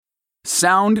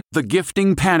Sound the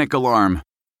gifting panic alarm.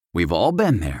 We've all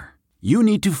been there. You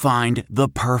need to find the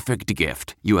perfect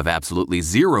gift. You have absolutely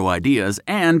zero ideas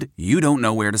and you don't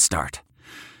know where to start.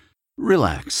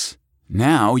 Relax.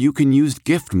 Now you can use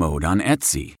gift mode on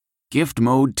Etsy. Gift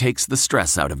mode takes the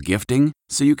stress out of gifting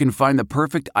so you can find the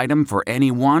perfect item for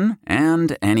anyone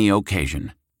and any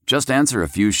occasion. Just answer a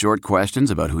few short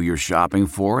questions about who you're shopping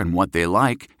for and what they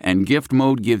like, and gift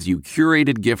mode gives you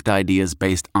curated gift ideas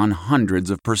based on hundreds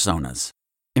of personas.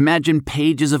 Imagine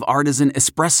pages of artisan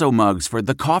espresso mugs for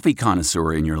the coffee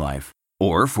connoisseur in your life.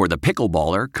 Or for the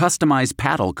pickleballer, customized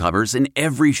paddle covers in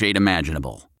every shade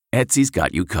imaginable. Etsy's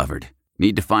got you covered.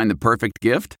 Need to find the perfect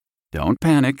gift? Don't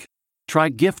panic. Try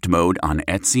gift mode on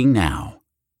Etsy now.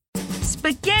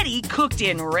 Spaghetti cooked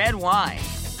in red wine.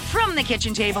 From the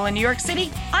kitchen table in New York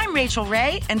City, I'm Rachael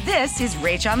Ray, and this is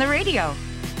Rach on the Radio.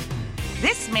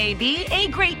 This may be a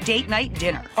great date night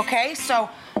dinner. Okay, so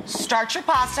start your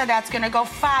pasta. That's gonna go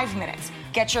 5 minutes.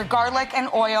 Get your garlic and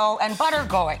oil and butter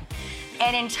going.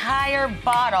 An entire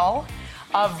bottle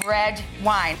of red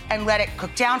wine and let it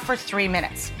cook down for 3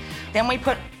 minutes. Then we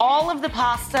put all of the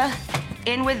pasta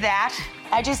in with that.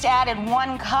 I just added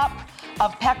 1 cup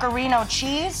of pecorino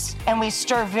cheese, and we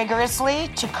stir vigorously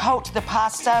to coat the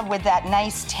pasta with that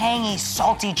nice, tangy,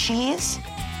 salty cheese.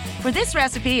 For this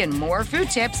recipe and more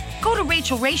food tips, go to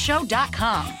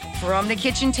RachelRayShow.com. From the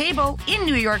kitchen table in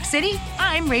New York City,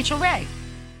 I'm Rachael Ray.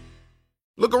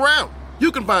 Look around.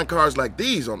 You can find cars like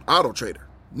these on AutoTrader.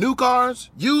 New cars,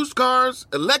 used cars,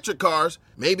 electric cars,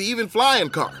 maybe even flying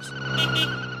cars.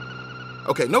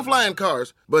 Okay, no flying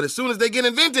cars, but as soon as they get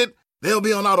invented, they'll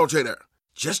be on AutoTrader.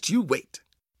 Just you wait.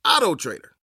 AutoTrader.